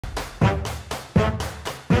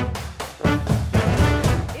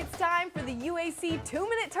UAC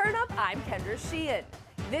 2-Minute Turn-Up, I'm Kendra Sheehan.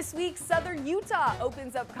 This week, Southern Utah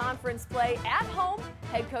opens up conference play at home.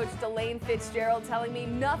 Head coach DeLane Fitzgerald telling me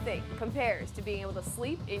nothing compares to being able to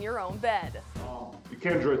sleep in your own bed.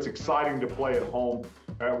 Kendra, it's exciting to play at home.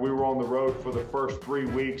 We were on the road for the first 3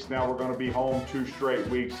 weeks. Now we're going to be home 2 straight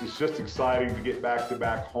weeks. It's just exciting to get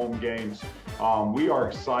back-to-back home games. We are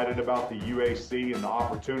excited about the UAC and the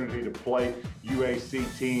opportunity to play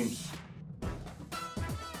UAC teams.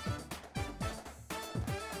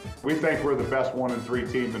 We think we're the best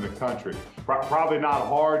 1-3 team in the country. Probably not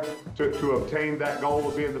hard to obtain that goal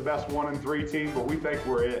of being the best 1-3 team, but we think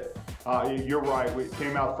we're it. You're right, we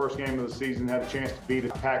came out the first game of the season, had a chance to beat a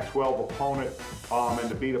Pac-12 opponent and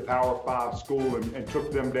to beat a Power 5 school and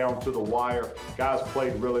took them down to the wire. Guys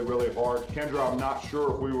played really, really hard. Kendra, I'm not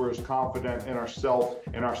sure if we were as confident in ourselves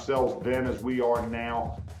then as we are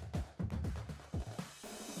now.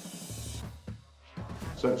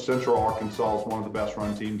 Central Arkansas is one of the best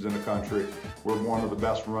run teams in the country. We're one of the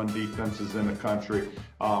best run defenses in the country.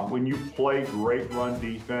 When you play great run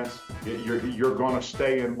defense, you're going to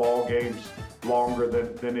stay in ball games longer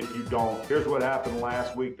than if you don't. Here's what happened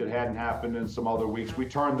last week that hadn't happened in some other weeks. We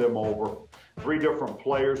turned them over. 3 different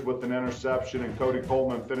players with an interception, and Cody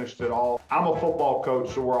Coleman finished it all. I'm a football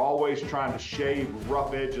coach, so we're always trying to shave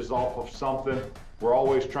rough edges off of something. We're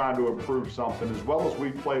always trying to improve something. As well as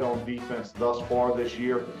we've played on defense thus far this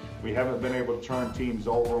year, we haven't been able to turn teams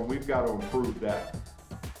over, and we've got to improve that.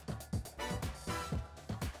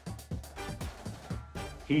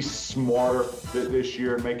 He's smarter this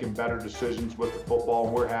year and making better decisions with the football,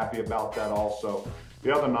 and we're happy about that also.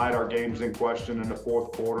 The other night, our game's in question in the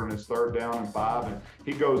 4th quarter, and it's 3rd down and 5, and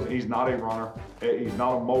he goes, he's not a runner. He's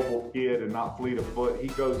not a mobile kid and not fleet of foot. He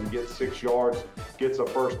goes and gets 6 yards, gets a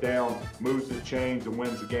 1st down, moves the chains, and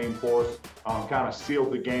wins the game for us. Kind of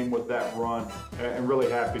sealed the game with that run, and really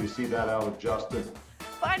happy to see that out of Justin.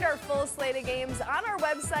 Find our full slate of games on our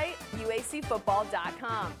website,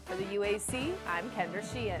 UACfootball.com. For the UAC, I'm Kendra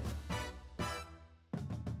Sheehan.